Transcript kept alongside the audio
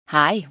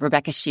Hi,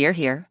 Rebecca Shear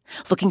here.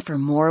 Looking for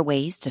more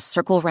ways to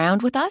circle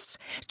round with us?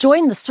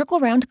 Join the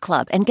Circle Round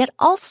Club and get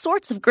all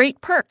sorts of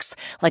great perks,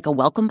 like a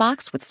welcome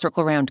box with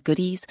Circle Round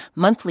goodies,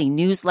 monthly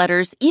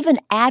newsletters, even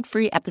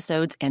ad-free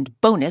episodes,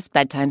 and bonus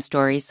bedtime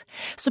stories.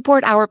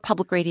 Support our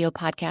public radio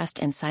podcast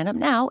and sign up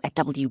now at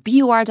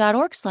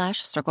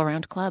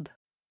wbur.org/circleroundclub.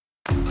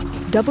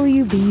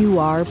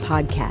 WBUR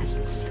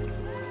Podcasts,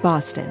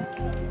 Boston.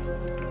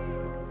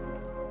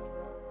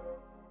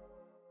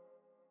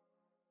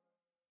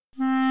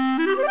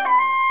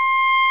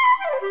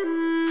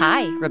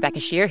 Hi, Rebecca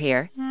Shear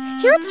here.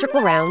 Here at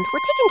Circle Round, we're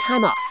taking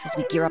time off as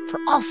we gear up for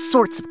all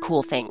sorts of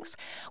cool things.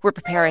 We're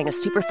preparing a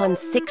super fun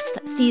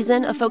 6th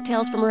season of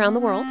folktales from around the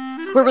world.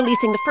 We're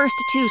releasing the first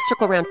 2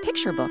 Circle Round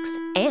picture books,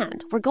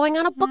 and we're going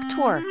on a book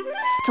tour.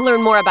 To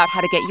learn more about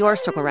how to get your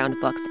Circle Round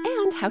books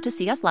and how to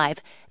see us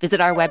live, visit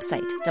our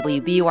website,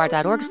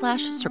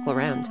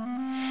 wbur.org/circleround.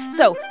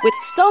 So, with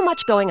so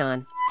much going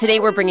on, today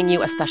we're bringing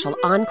you a special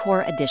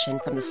Encore edition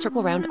from the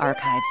Circle Round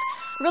archives.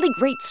 A really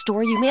great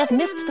story you may have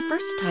missed the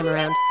first time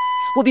around.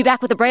 We'll be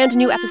back with a brand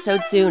new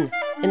episode soon.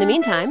 In the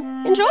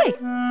meantime, enjoy!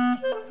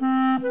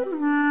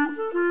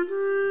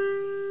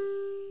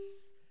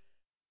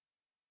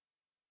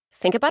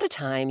 Think about a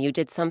time you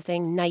did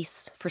something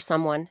nice for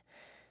someone.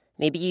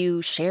 Maybe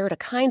you shared a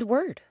kind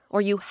word,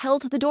 or you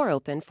held the door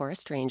open for a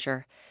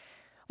stranger.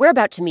 We're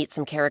about to meet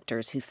some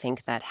characters who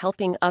think that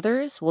helping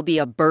others will be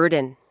a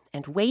burden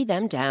and weigh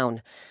them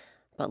down.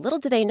 But little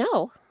do they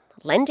know,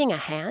 lending a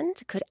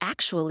hand could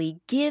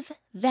actually give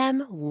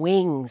them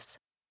wings.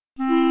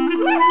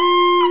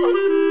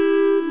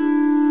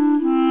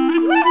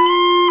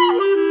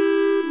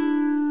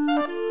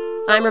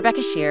 I'm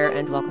Rebecca Shear,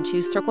 and welcome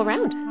to Circle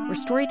Round, where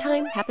story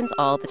time happens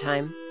all the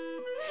time.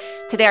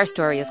 Today our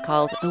story is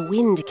called The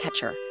Wind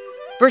Catcher.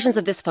 Versions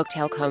of this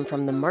folktale come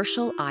from the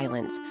Marshall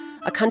Islands,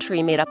 a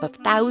country made up of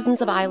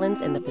thousands of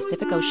islands in the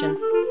Pacific Ocean.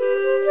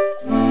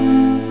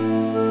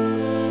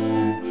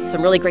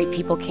 Some really great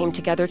people came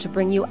together to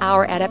bring you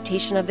our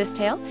adaptation of this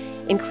tale,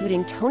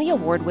 including Tony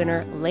Award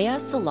winner Lea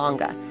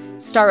Salonga,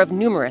 star of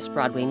numerous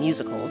Broadway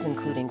musicals,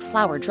 including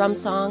Flower Drum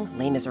Song,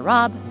 Les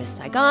Misérables, Miss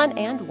Saigon,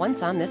 and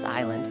Once on This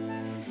Island.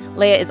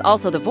 Lea is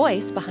also the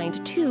voice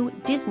behind 2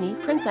 Disney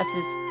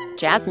princesses,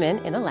 Jasmine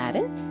in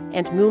Aladdin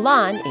and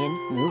Mulan in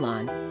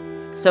Mulan.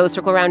 So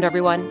circle around,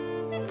 everyone,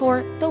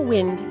 for The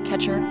Wind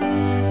Catcher.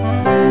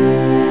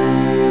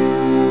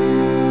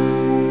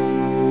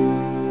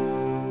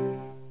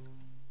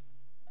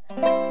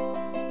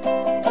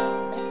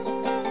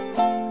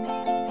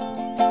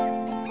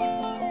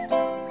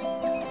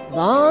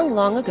 Long,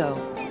 long ago,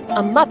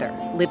 a mother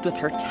lived with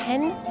her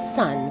 10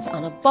 sons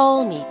on a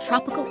balmy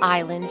tropical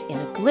island in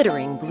a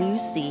glittering blue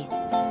sea.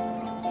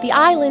 The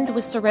island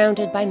was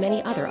surrounded by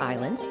many other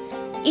islands,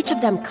 each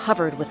of them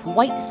covered with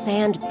white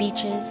sand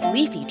beaches,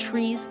 leafy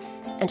trees,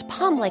 and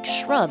palm-like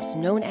shrubs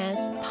known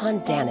as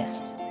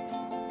pandanus.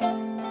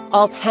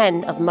 All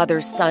 10 of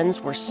Mother's sons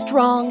were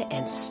strong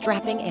and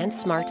strapping and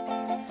smart.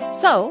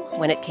 So,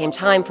 when it came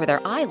time for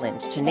their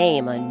island to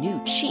name a new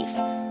chief,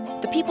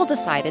 the people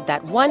decided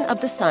that one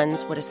of the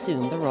sons would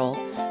assume the role.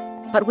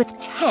 But with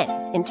 10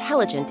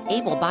 intelligent,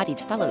 able-bodied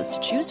fellows to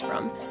choose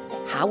from,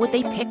 how would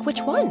they pick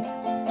which one?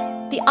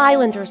 The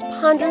islanders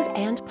pondered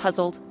and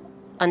puzzled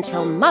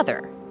until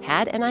Mother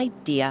had an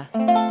idea.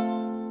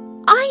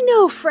 I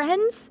know,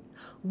 friends.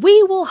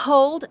 We will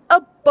hold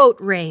a boat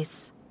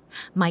race.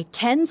 My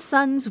 10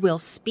 sons will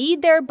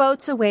speed their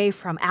boats away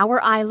from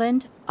our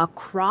island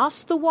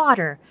across the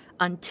water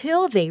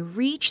until they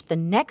reach the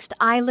next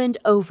island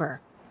over.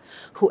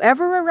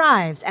 Whoever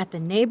arrives at the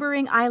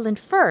neighboring island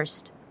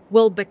first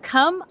will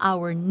become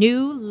our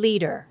new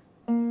leader.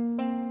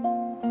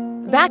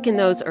 Back in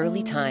those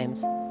early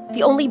times,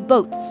 the only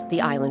boats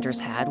the islanders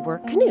had were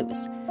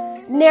canoes,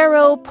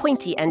 narrow,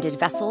 pointy-ended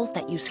vessels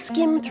that you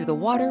skim through the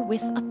water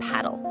with a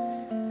paddle.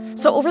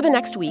 So over the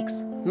next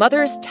weeks,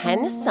 Mother's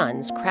 10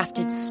 sons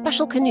crafted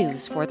special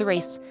canoes for the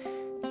race.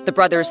 The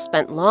brothers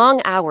spent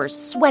long hours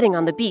sweating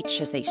on the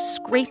beach as they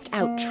scraped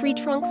out tree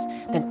trunks,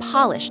 then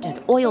polished and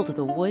oiled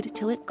the wood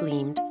till it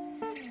gleamed.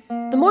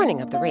 The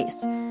morning of the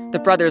race, the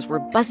brothers were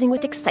buzzing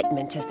with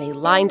excitement as they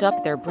lined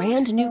up their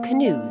brand new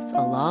canoes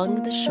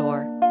along the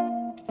shore.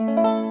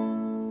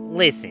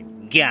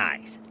 Listen,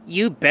 guys,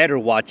 you better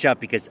watch out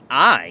because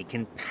I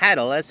can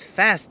paddle as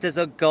fast as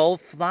a gull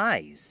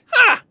flies.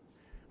 Ha!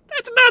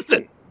 That's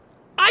nothing.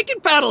 I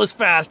can paddle as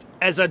fast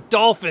as a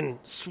dolphin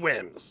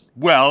swims.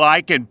 Well,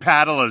 I can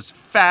paddle as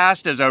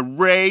fast as a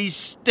ray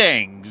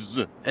stings.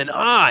 And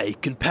I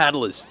can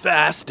paddle as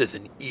fast as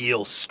an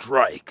eel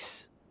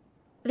strikes.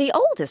 The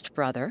oldest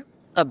brother,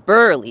 a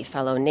burly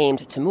fellow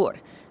named Timur,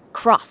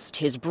 crossed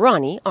his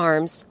brawny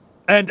arms.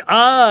 And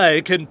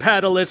I can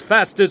paddle as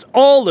fast as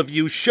all of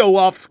you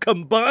show-offs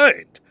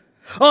combined.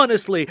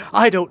 Honestly,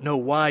 I don't know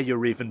why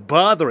you're even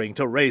bothering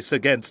to race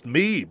against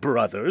me,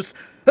 brothers.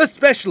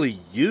 Especially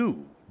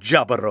you,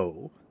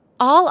 Jabaro.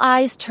 All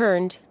eyes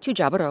turned to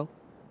Jabaro,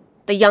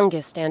 the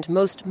youngest and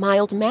most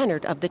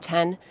mild-mannered of the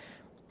 10.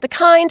 The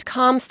kind,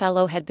 calm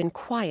fellow had been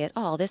quiet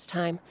all this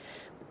time.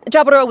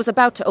 Jaburo was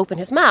about to open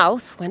his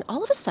mouth when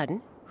all of a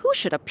sudden, who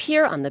should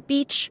appear on the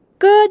beach?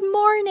 Good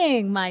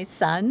morning, my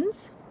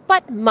sons.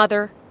 But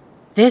Mother.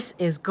 This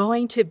is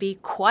going to be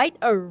quite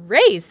a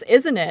race,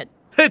 isn't it?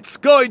 It's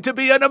going to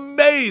be an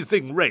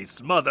amazing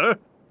race, Mother.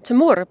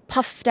 Timur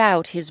puffed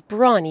out his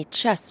brawny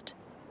chest.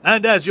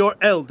 And as your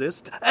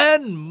eldest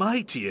and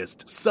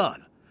mightiest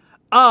son,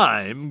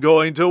 I'm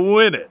going to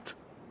win it.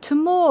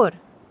 Timur,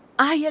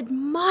 I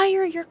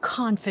admire your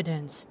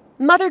confidence.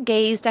 Mother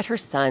gazed at her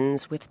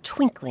sons with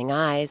twinkling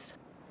eyes.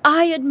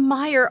 I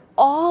admire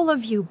all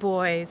of you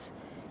boys.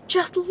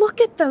 Just look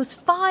at those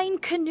fine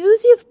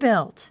canoes you've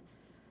built.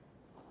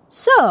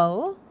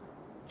 So,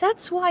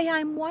 that's why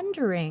I'm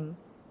wondering,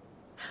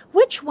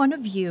 which one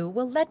of you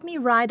will let me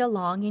ride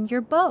along in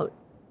your boat?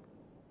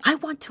 I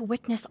want to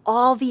witness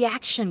all the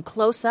action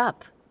close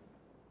up.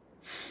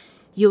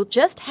 You'll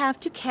just have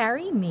to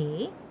carry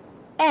me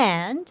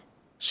and...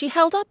 She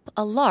held up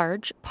a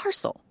large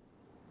parcel.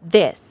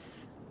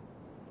 This.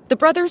 The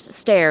brothers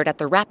stared at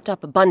the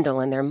wrapped-up bundle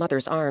in their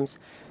mother's arms.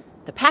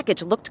 The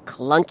package looked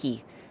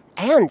clunky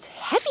and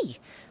heavy.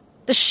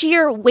 The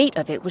sheer weight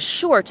of it was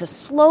sure to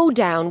slow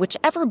down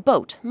whichever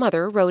boat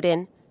Mother rode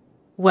in.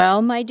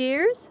 Well, my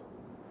dears,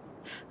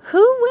 who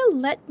will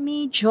let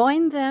me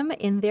join them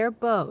in their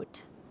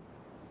boat?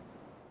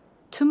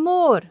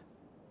 Timur.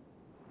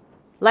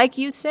 Like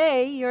you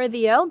say, you're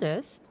the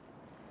eldest.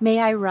 May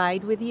I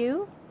ride with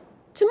you?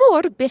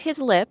 Timur bit his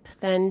lip,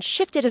 then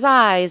shifted his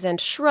eyes and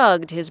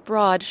shrugged his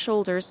broad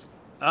shoulders.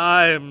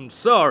 I'm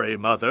sorry,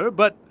 Mother,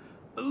 but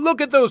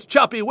look at those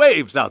choppy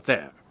waves out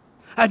there.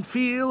 And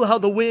feel how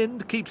the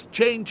wind keeps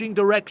changing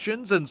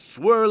directions and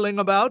swirling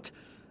about.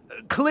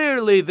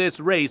 Clearly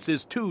this race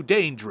is too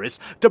dangerous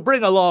to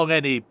bring along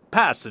any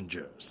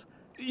passengers.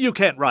 You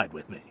can't ride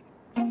with me.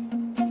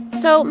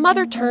 So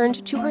Mother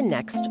turned to her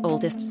next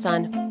oldest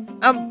son.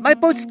 My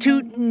boat's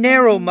too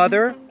narrow,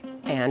 Mother.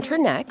 And her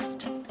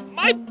next.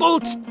 My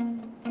boat's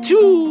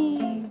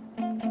too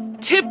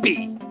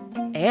tippy.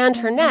 And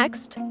her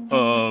next.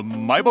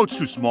 My boat's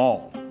too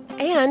small.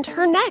 And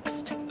her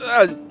next.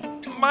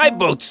 My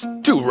boat's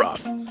too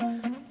rough.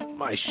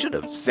 I should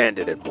have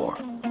sanded it more.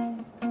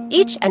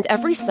 Each and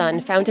every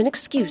son found an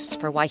excuse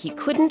for why he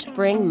couldn't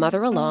bring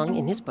Mother along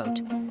in his boat.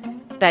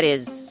 That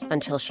is,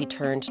 until she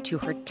turned to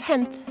her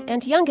 10th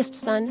and youngest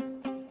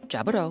son,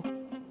 Jaburo.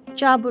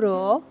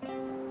 Jaburo,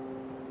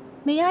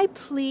 may I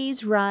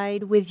please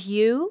ride with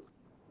you?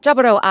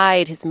 Jaburo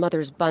eyed his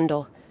mother's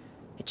bundle.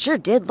 It sure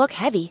did look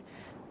heavy,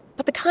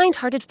 but the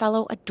kind-hearted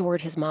fellow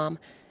adored his mom,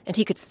 and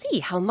he could see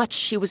how much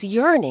she was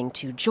yearning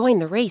to join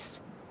the race.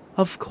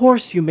 Of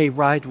course you may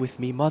ride with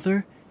me,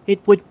 Mother.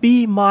 It would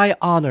be my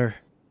honor.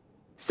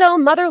 So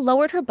Mother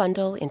lowered her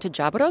bundle into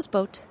Jaburo's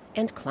boat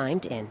and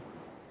climbed in.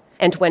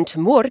 And when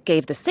Timur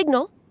gave the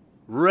signal...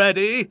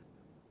 Ready,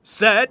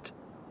 set,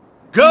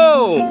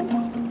 go!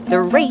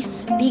 The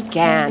race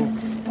began.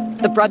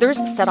 The brothers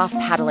set off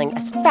paddling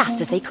as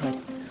fast as they could.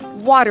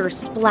 Water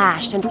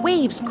splashed and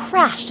waves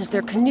crashed as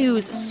their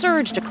canoes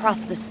surged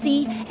across the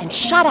sea and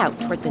shot out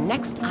toward the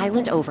next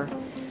island over.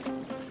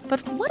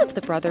 But one of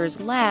the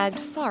brothers lagged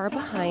far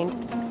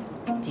behind.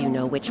 Do you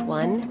know which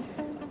one?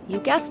 You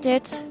guessed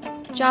it,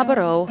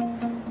 Jaburo.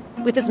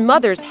 With his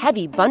mother's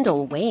heavy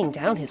bundle weighing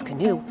down his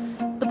canoe,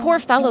 the poor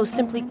fellow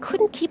simply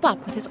couldn't keep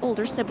up with his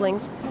older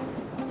siblings.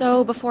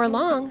 So before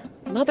long,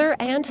 mother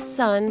and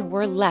son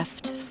were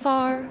left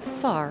far,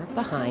 far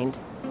behind.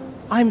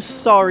 I'm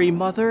sorry,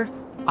 Mother.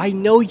 I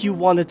know you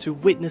wanted to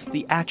witness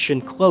the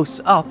action close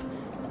up,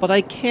 but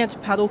I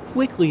can't paddle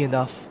quickly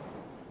enough.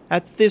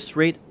 At this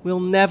rate, we'll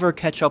never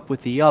catch up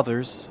with the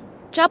others.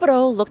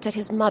 Jaburo looked at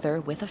his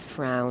mother with a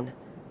frown.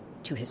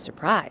 To his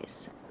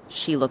surprise,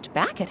 she looked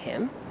back at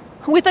him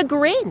with a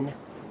grin.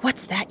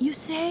 What's that you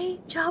say,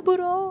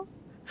 Jaburo?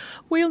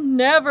 We'll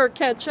never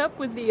catch up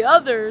with the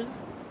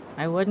others.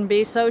 I wouldn't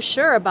be so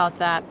sure about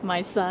that,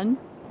 my son.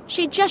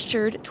 She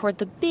gestured toward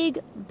the big,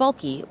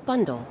 bulky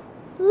bundle.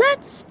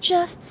 Let's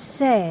just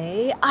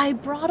say I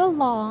brought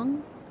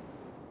along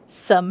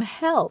some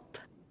help.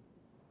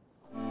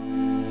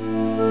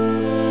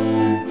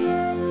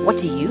 What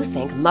do you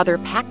think Mother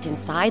packed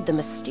inside the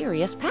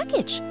mysterious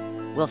package?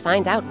 We'll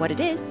find out what it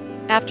is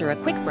after a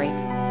quick break.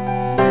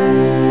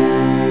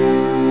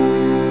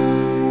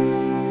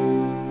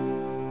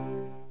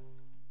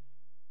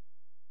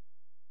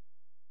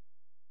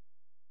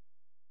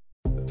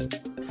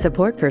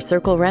 Support for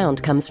Circle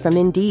Round comes from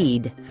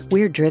Indeed.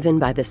 We're driven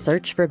by the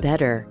search for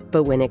better.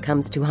 But when it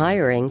comes to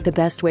hiring, the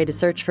best way to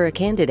search for a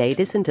candidate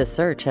isn't to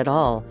search at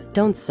all.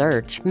 Don't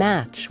search,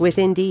 match with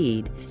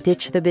Indeed.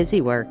 Ditch the busy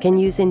work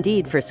and use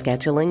Indeed for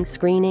scheduling,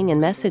 screening,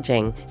 and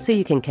messaging so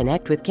you can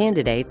connect with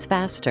candidates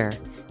faster.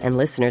 And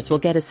listeners will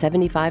get a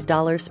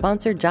 $75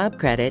 sponsored job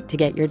credit to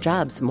get your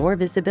jobs more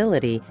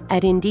visibility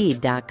at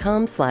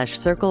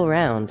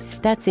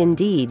Indeed.com/circleround. That's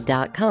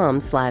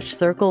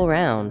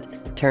Indeed.com/circleround.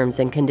 Terms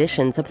and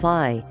conditions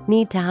apply.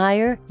 Need to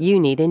hire? You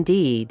need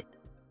Indeed.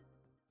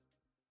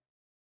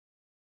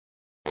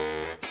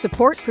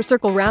 Support for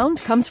Circle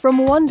Round comes from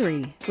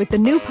Wondery, with the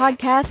new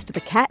podcast, The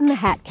Cat in the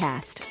Hat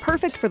Cast,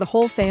 perfect for the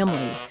whole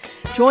family.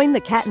 Join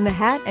the Cat in the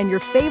Hat and your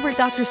favorite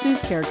Dr.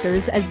 Seuss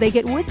characters as they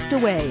get whisked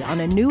away on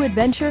a new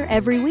adventure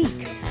every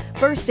week.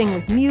 Bursting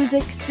with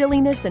music,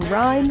 silliness, and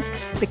rhymes,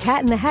 The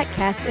Cat in the Hat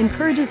Cast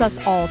encourages us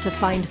all to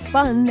find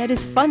fun that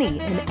is funny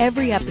in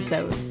every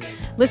episode.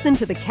 Listen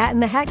to The Cat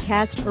in the Hat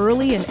Cast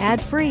early and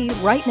ad-free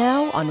right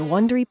now on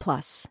Wondery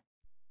Plus.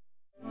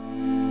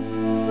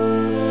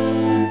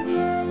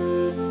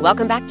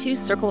 Welcome back to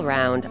Circle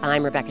Round.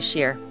 I'm Rebecca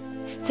Shear.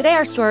 Today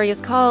our story is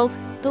called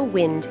The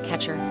Wind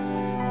Catcher.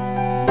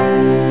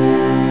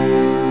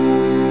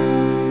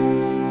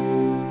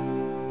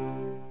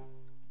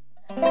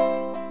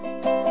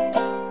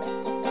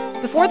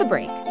 Before the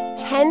break,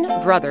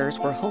 10 brothers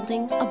were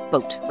holding a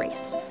boat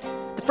race.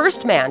 The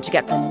first man to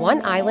get from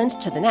one island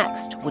to the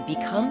next would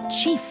become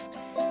chief.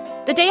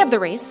 The day of the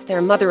race,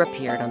 their mother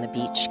appeared on the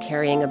beach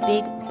carrying a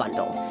big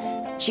bundle.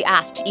 She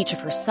asked each of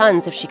her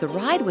sons if she could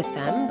ride with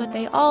them, but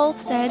they all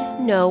said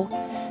no.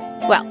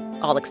 Well,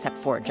 all except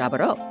for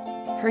Jaburo,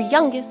 her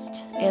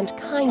youngest and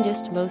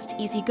kindest, most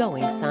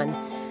easygoing son.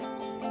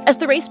 As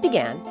the race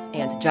began,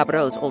 and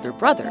Jaburo's older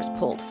brothers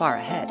pulled far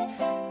ahead,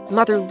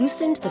 Mother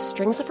loosened the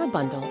strings of her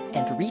bundle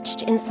and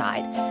reached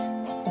inside.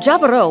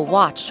 Jaburo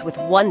watched with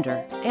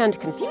wonder and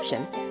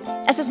confusion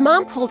as his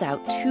mom pulled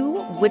out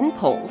 2 wooden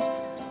poles,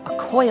 a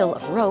coil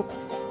of rope,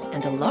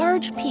 and a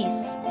large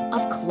piece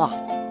of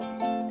cloth.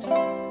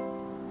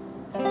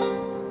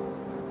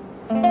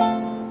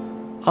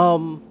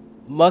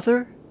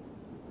 Mother?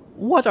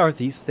 What are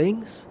these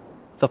things?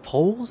 The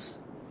poles?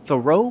 The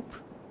rope?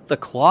 The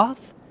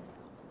cloth?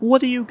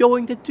 What are you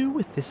going to do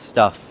with this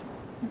stuff?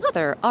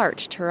 Mother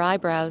arched her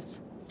eyebrows.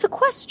 The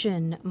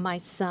question, my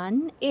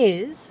son,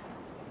 is,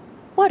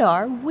 what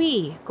are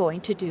we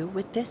going to do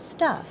with this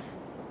stuff?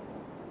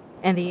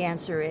 And the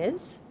answer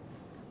is,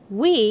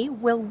 we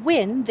will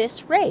win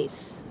this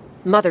race.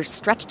 Mother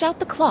stretched out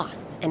the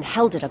cloth and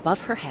held it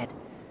above her head.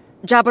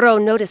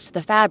 Jaburo noticed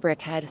the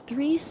fabric had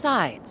 3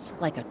 sides,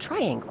 like a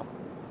triangle.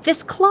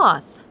 This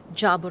cloth,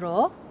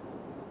 Jaburo,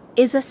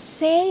 is a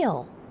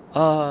sail.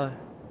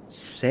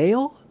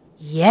 Sail?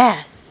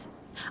 Yes.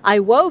 I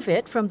wove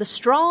it from the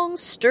strong,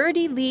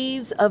 sturdy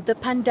leaves of the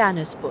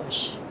pandanus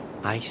bush.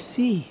 I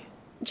see.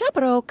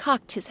 Jaburo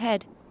cocked his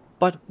head.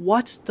 But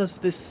what does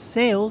this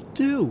sail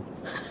do?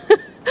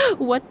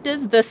 What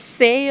does the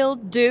sail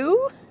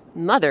do?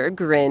 Mother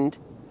grinned.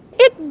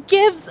 It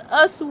gives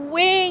us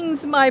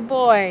wings, my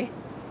boy.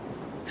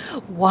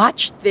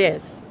 Watch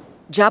this.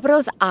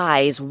 Jaburo's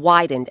eyes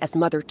widened as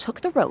Mother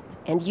took the rope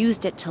and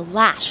used it to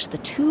lash the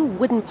 2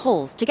 wooden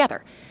poles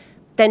together.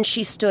 Then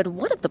she stood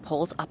one of the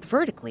poles up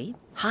vertically,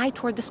 high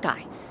toward the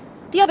sky.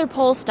 The other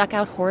pole stuck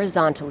out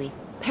horizontally,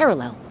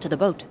 parallel to the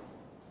boat.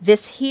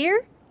 This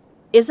here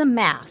is a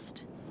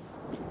mast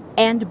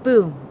and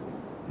boom.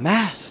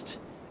 Mast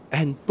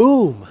and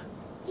boom.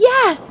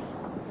 Yes!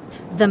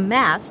 The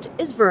mast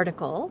is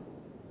vertical.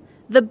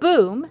 The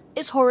boom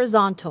is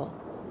horizontal.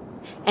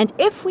 And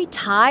if we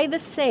tie the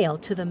sail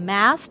to the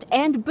mast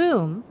and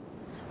boom,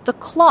 the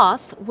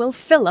cloth will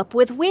fill up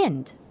with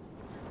wind.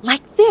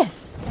 Like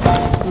this.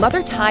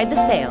 Mother tied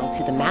the sail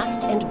to the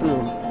mast and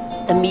boom.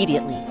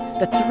 Immediately,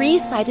 the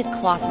 3-sided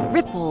cloth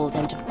rippled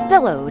and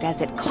billowed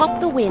as it caught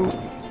the wind.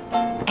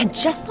 And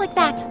just like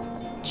that,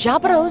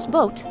 Jaburo's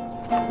boat,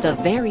 the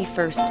very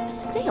first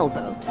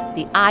sailboat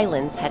the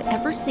islands had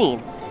ever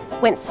seen,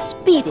 went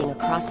speeding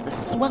across the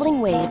swelling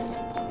waves.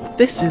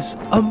 This is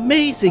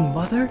amazing,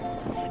 Mother.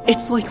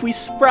 It's like we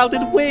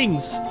sprouted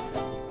wings.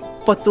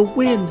 But the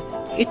wind,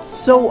 it's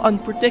so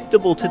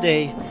unpredictable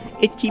today.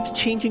 It keeps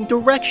changing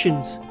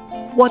directions.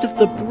 What if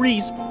the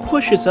breeze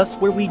pushes us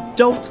where we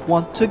don't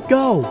want to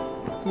go?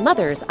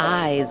 Mother's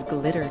eyes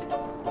glittered.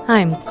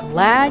 I'm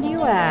glad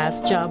you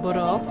asked,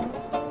 Jaburo.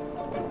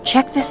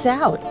 Check this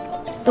out.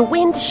 The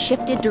wind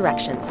shifted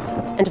directions,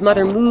 and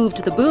Mother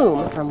moved the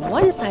boom from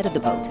one side of the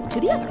boat to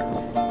the other.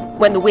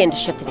 When the wind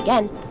shifted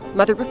again,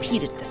 Mother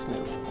repeated this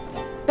move.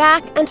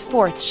 Back and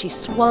forth she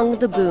swung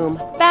the boom,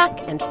 back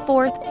and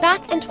forth,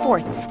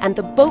 and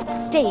the boat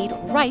stayed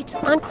right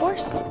on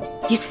course.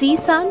 You see,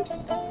 son?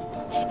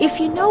 If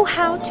you know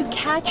how to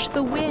catch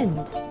the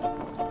wind,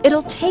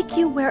 it'll take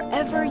you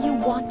wherever you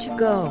want to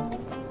go.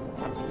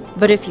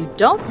 But if you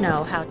don't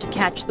know how to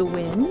catch the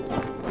wind,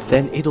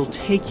 then it'll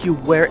take you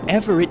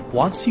wherever it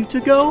wants you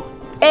to go?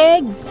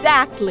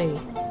 Exactly.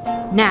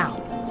 Now,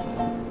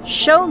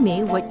 show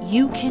me what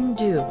you can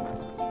do.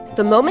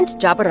 The moment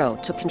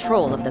Jaburo took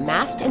control of the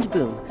mast and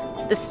boom,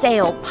 the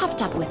sail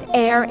puffed up with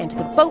air and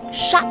the boat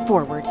shot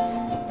forward.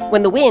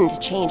 When the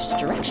wind changed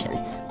direction,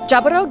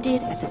 Jaburo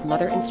did as his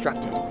mother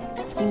instructed.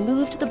 He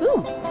moved the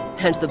boom,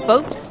 and the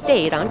boat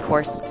stayed on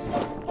course.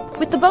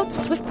 With the boat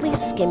swiftly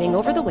skimming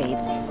over the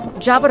waves,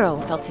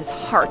 Jaburo felt his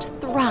heart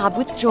throb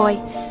with joy.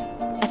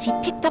 As he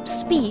picked up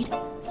speed,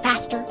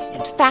 faster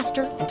and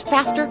faster and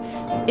faster,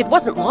 it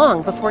wasn't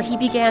long before he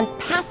began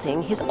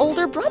passing his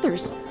older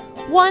brothers,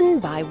 one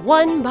by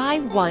one by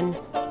one.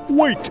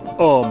 Wait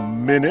a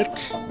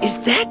minute. Is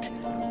that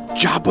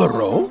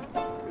Jaburo?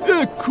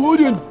 It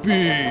couldn't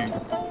be.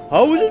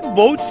 How is his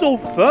boat so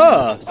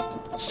fast?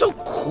 So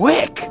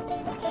quick.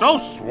 So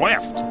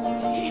swift.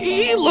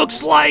 He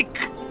looks like...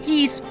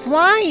 He's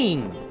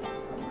flying.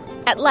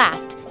 At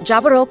last,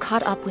 Jaburo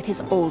caught up with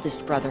his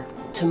oldest brother,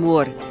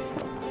 Timur.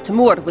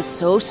 Timur was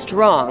so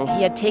strong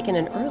he had taken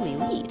an early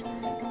lead.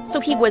 So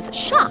he was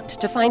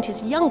shocked to find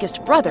his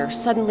youngest brother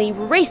suddenly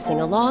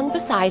racing along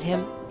beside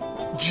him.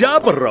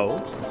 Jaburo,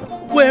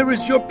 where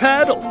is your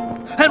paddle?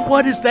 And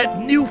what is that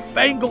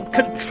newfangled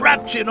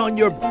contraption on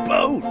your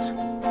boat?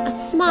 A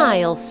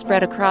smile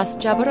spread across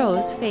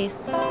Jaburo's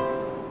face.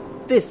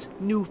 This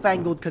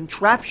newfangled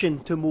contraption,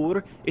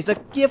 Timur, is a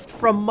gift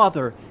from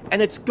Mother,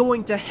 and it's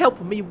going to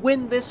help me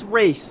win this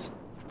race.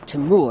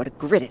 Timur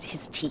gritted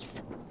his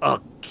teeth. A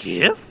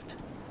gift?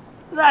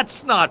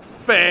 That's not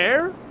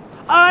fair.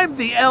 I'm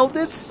the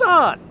eldest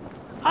son.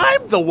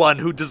 I'm the one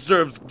who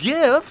deserves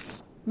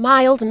gifts.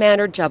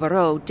 Mild-mannered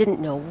Jaburo didn't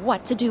know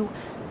what to do.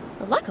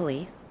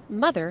 Luckily,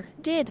 Mother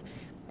did.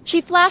 She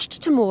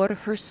flashed Timur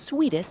her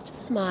sweetest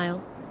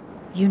smile.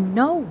 You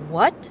know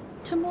what,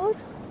 Timur?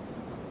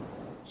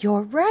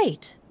 You're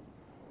right.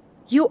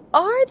 You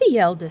are the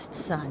eldest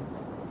son.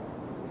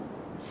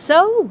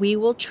 So we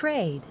will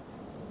trade.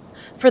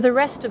 For the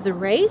rest of the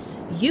race,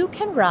 you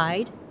can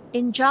ride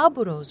in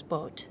Jaburo's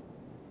boat,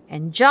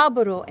 and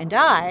Jaburo and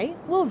I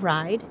will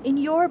ride in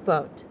your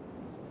boat.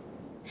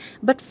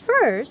 But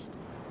first,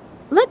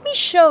 let me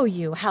show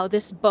you how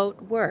this boat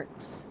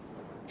works.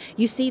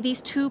 You see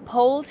these two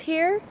poles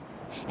here?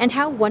 And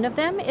how one of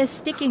them is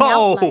sticking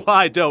out like...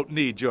 I don't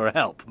need your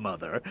help,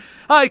 Mother.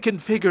 I can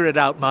figure it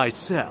out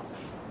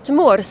myself.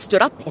 Timur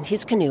stood up in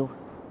his canoe.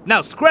 Now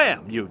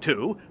scram, you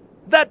two.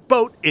 That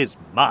boat is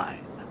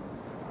mine.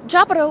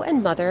 Jaburo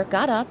and Mother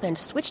got up and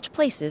switched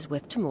places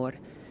with Timur.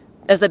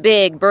 As the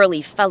big,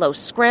 burly fellow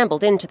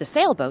scrambled into the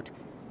sailboat,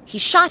 he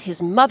shot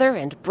his mother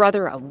and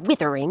brother a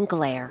withering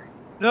glare.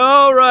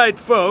 All right,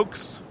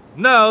 folks.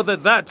 Now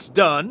that that's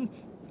done,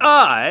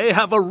 I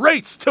have a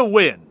race to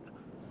win.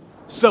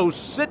 So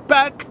sit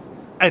back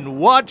and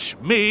watch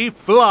me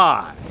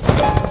fly.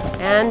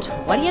 And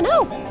what do you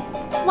know?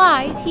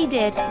 Fly he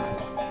did.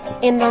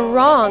 In the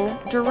wrong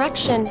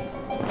direction.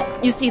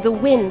 You see, the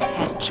wind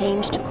had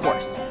changed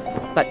course,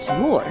 but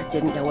Timur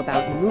didn't know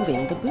about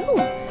moving the boom.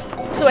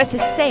 So as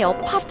his sail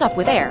puffed up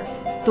with air,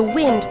 the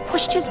wind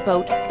pushed his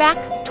boat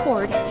back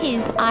toward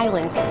his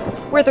island,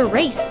 where the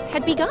race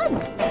had begun.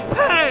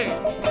 Hey!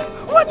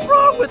 What's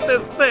wrong with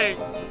this thing?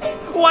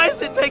 Why is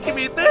it taking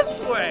me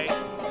this way?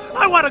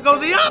 I want to go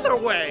the other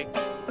way!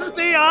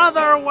 The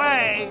other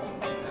way!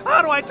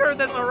 How do I turn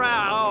this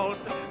around?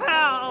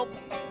 Help!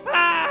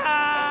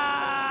 Help!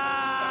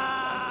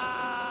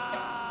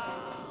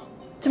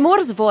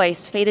 Timur's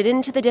voice faded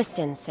into the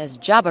distance as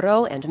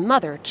Jaburo and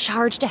Mother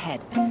charged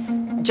ahead.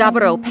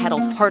 Jaburo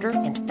paddled harder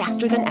and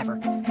faster than ever,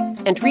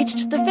 and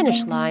reached the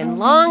finish line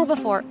long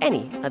before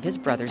any of his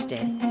brothers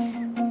did.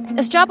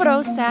 As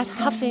Jaburo sat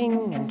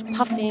huffing and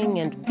puffing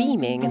and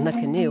beaming in the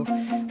canoe,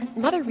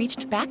 Mother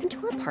reached back into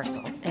her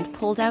parcel and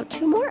pulled out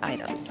two more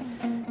items,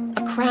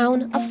 a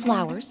crown of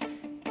flowers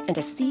and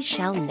a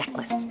seashell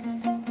necklace.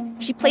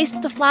 She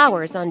placed the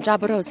flowers on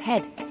Jaburo's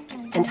head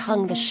and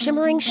hung the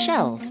shimmering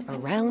shells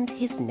around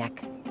his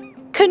neck.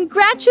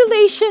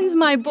 Congratulations,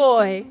 my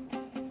boy!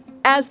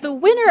 As the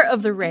winner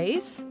of the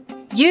race,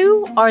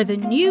 you are the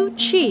new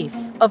chief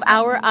of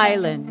our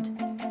island.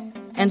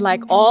 And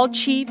like all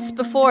chiefs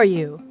before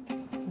you,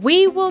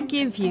 we will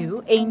give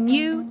you a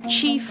new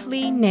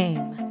chiefly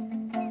name.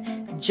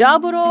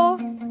 Jaburo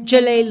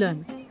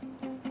Jalaylun.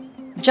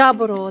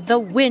 Jaburo the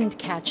Wind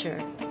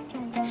Catcher.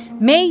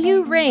 May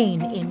you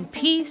reign in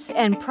peace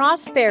and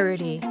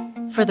prosperity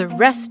for the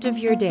rest of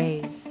your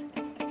days.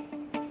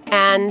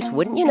 And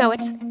wouldn't you know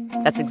it,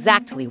 that's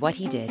exactly what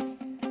he did.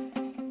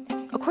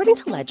 According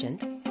to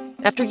legend,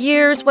 after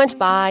years went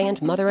by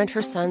and Mother and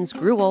her sons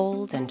grew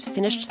old and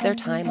finished their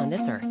time on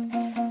this earth,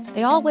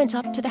 they all went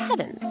up to the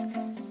heavens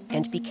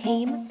and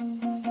became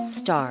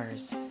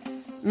stars.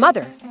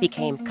 Mother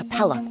became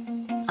Capella,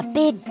 a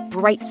big,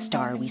 bright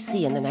star we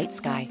see in the night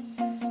sky.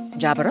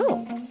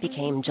 Jaburo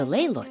became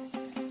Jalaylun,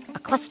 a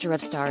cluster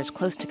of stars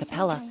close to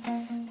Capella.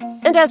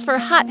 And as for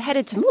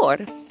hot-headed Timur,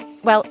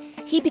 well,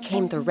 he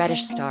became the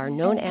reddish star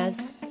known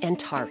as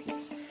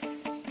Antares.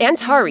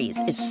 Antares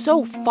is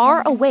so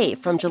far away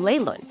from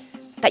Jalaylun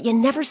that you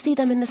never see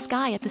them in the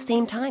sky at the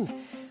same time.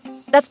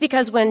 That's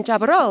because when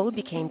Jaburo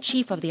became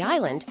chief of the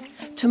island,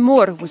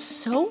 Timur was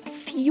so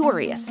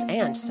furious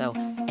and so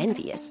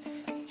envious,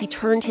 he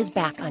turned his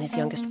back on his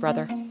youngest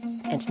brother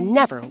and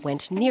never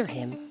went near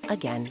him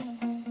again.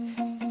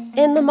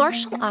 In the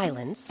Marshall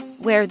Islands,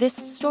 where this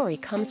story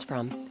comes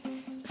from,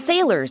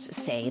 sailors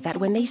say that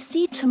when they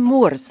see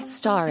Timur's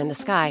star in the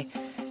sky,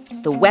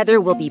 the weather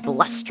will be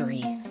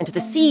blustery and the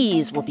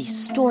seas will be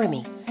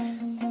stormy.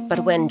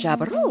 But when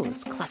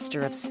Jaburo's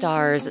cluster of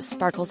stars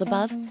sparkles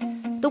above,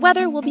 the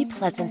weather will be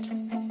pleasant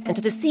and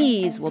the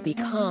seas will be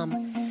calm,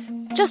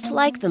 just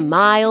like the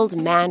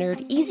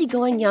mild-mannered,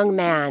 easygoing young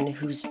man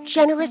whose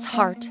generous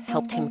heart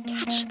helped him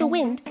catch the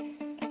wind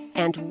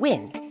and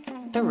win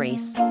the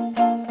race.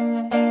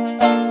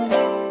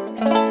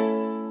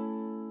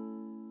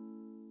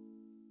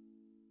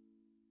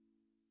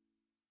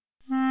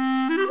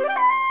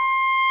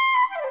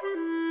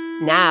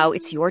 Now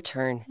it's your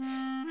turn.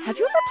 Have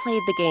you ever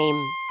played the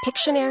game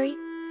Pictionary?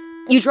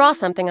 You draw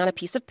something on a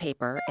piece of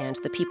paper, and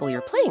the people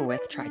you're playing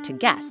with try to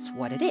guess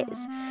what it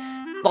is.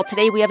 Well,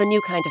 today we have a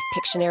new kind of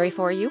Pictionary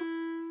for you.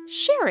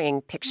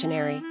 Sharing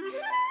Pictionary.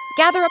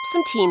 Gather up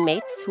some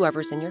teammates,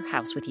 whoever's in your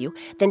house with you,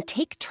 then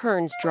take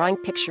turns drawing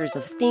pictures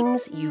of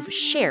things you've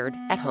shared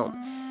at home.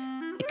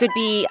 It could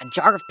be a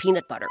jar of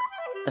peanut butter,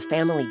 the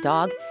family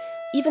dog,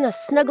 even a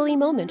snuggly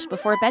moment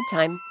before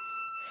bedtime.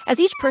 As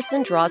each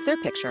person draws their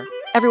picture,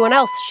 everyone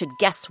else should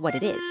guess what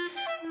it is.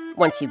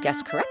 Once you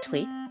guess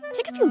correctly,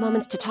 take a few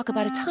moments to talk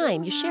about a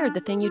time you shared the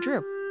thing you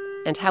drew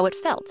and how it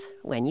felt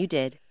when you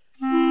did.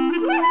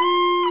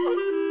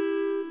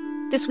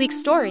 This week's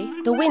story,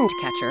 The Wind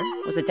Catcher,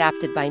 was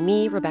adapted by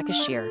me, Rebecca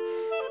Shear.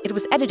 It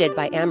was edited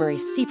by Amory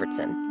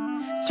Sievertson.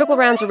 Circle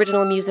Round's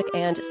original music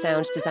and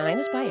sound design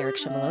is by Eric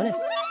Shimalonis.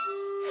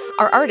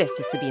 Our artist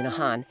is Sabina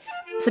Hahn.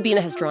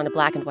 Sabina has drawn a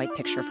black and white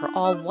picture for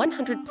all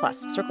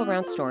 100-plus Circle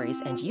Round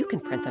stories, and you can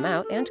print them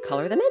out and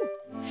color them in.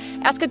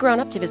 Ask a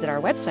grown-up to visit our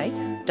website,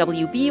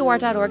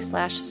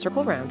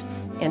 wbur.org/circleround,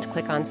 and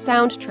click on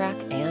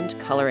Soundtrack and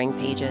Coloring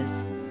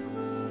pages.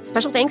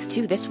 Special thanks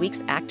to this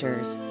week's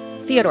actors: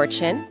 Theodore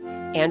Chin,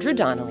 Andrew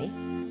Donnelly,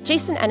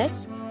 Jason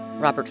Ennis,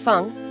 Robert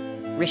Fung,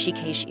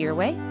 Rishikesh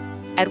Irway,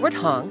 Edward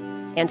Hong,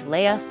 and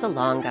Lea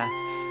Salonga.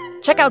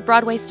 Check out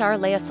Broadway star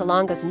Lea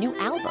Salonga's new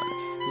album,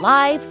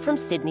 Live from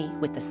Sydney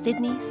with the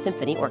Sydney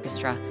Symphony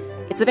Orchestra.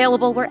 It's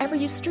available wherever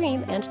you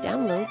stream and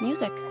download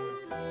music.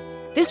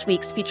 This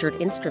week's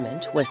featured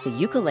instrument was the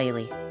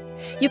ukulele.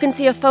 You can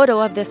see a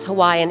photo of this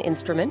Hawaiian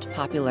instrument,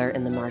 popular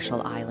in the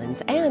Marshall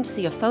Islands, and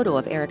see a photo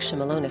of Eric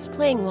Shimalonis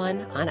playing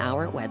one on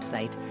our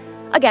website.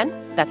 Again,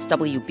 that's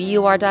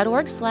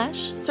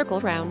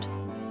wbur.org/circleround.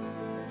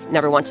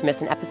 Never want to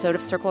miss an episode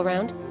of Circle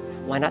Round?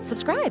 Why not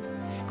subscribe?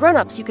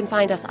 Grown-ups, you can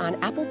find us on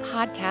Apple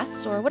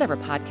Podcasts or whatever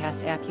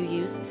podcast app you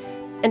use.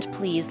 And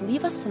please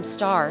leave us some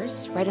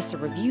stars, write us a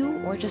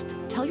review, or just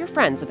tell your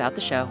friends about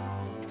the show.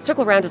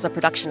 Circle Round is a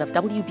production of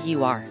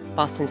WBUR,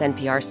 Boston's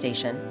NPR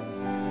station.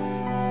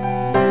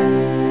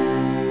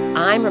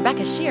 I'm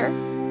Rebecca Shear.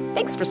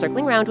 Thanks for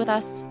circling round with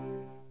us.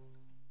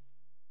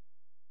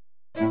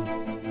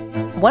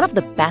 One of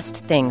the best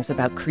things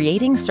about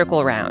creating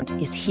Circle Round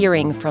is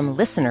hearing from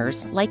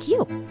listeners like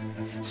you.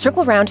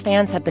 Circle Round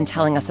fans have been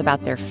telling us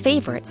about their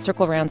favorite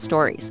Circle Round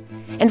stories,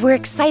 and we're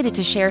excited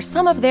to share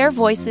some of their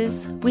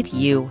voices with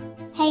you.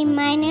 Hey,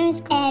 my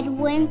name's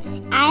Edwin.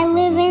 I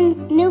live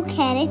in New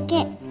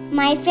Connecticut.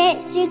 My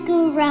favorite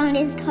Circle Round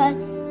is called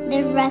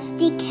the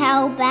Rusty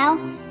Cowbell.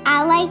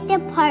 I like the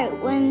part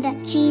when the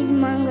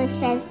cheesemonger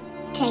says,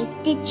 "Take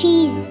the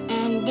cheese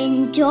and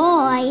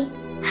enjoy."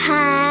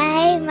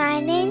 Hi, my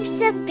name's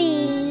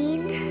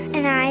Sabine,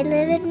 and I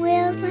live in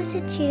Wales,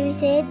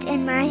 Massachusetts,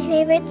 and my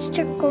favorite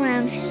Circle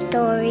Round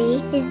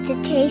story is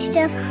The Taste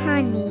of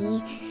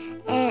Honey,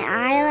 and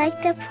I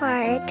like the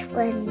part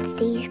when the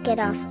bees get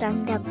all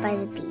stung up by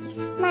the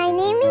bees. My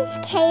name is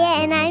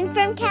Kaya, and I'm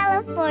from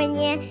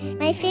California.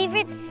 My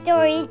favorite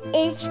story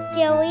is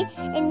Joey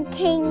and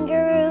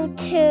Kangaroo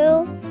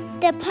 2,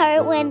 the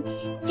part when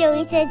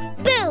Joey says,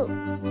 "Boo!"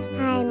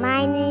 Hi,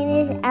 my name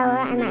is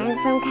Ella, and I'm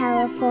from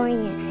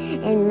California.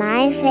 And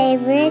my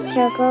favorite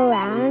Circle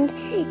Round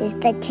is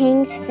the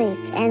King's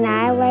Feast. And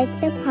I like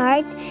the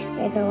part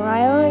where the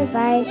royal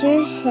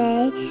advisors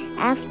say,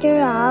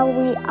 "After all,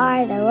 we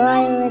are the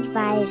royal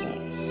advisors."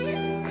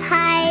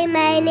 Hi,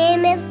 my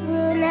name is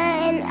Luna,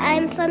 and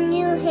I'm from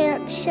New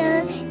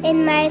Hampshire.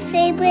 And my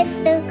favorite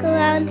Circle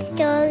Round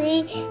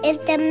story is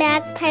the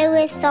Magpie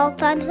with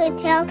Salt on her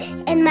tail.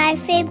 And my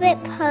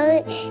favorite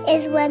part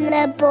is when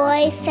the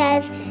boy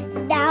says,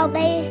 "Now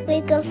may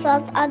sprinkle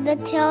salt on the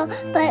tail,"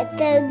 but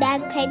the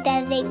magpie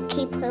doesn't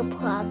keep her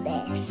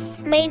promise.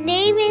 My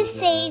name is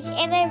Sage,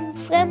 and I'm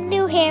from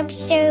New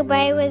Hampshire, but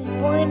I was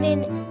born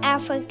in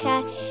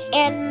Africa.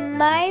 And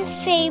my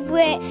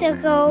favorite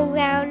Circle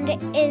Round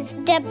is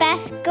the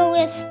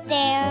basilisk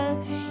there.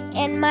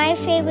 And my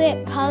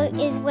favorite part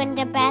is when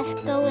the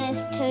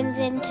basilisk turns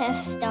into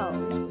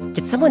stone.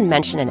 Did someone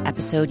mention an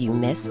episode you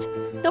missed?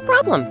 No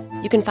problem.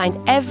 You can find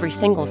every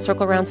single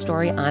Circle Round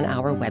story on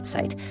our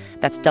website.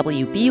 That's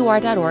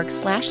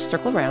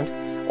wbur.org/circleround,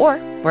 or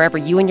wherever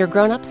you and your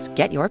grown-ups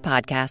get your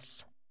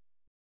podcasts.